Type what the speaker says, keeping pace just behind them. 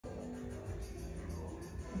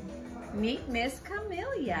Meet Miss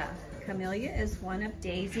Camilla. Camilla is one of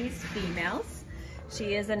Daisy's females.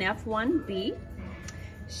 She is an F1B.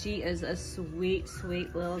 She is a sweet,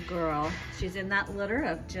 sweet little girl. She's in that litter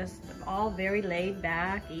of just all very laid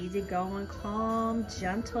back, easygoing, calm,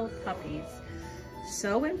 gentle puppies.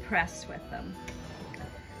 So impressed with them.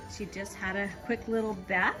 She just had a quick little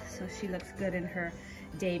bath, so she looks good in her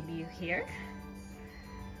debut here.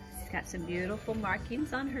 She's got some beautiful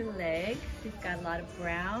markings on her leg. She's got a lot of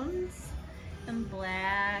browns and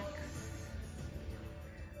blacks.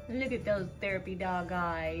 Look at those therapy dog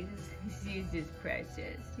eyes. She's just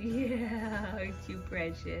precious. Yeah, aren't you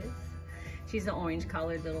precious? She's an orange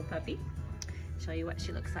collared little puppy. Show you what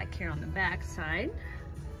she looks like here on the back side.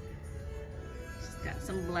 She's got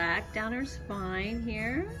some black down her spine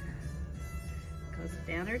here. Goes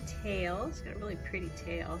down her tail. She's got a really pretty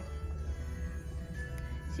tail.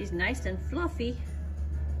 She's nice and fluffy.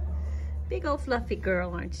 Big old fluffy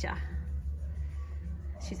girl, aren't ya?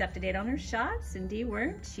 She's up to date on her shots and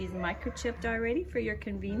dewormed. She's microchipped already for your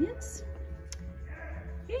convenience.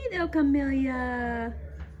 Hey there, Camilla.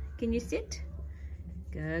 Can you sit?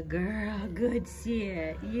 Good girl, good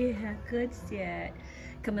sit. Yeah, good sit.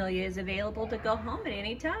 Camilla is available to go home at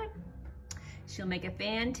any time. She'll make a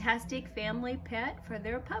fantastic family pet for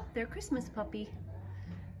their Christmas puppy.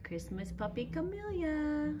 Christmas puppy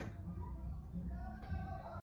Camilla.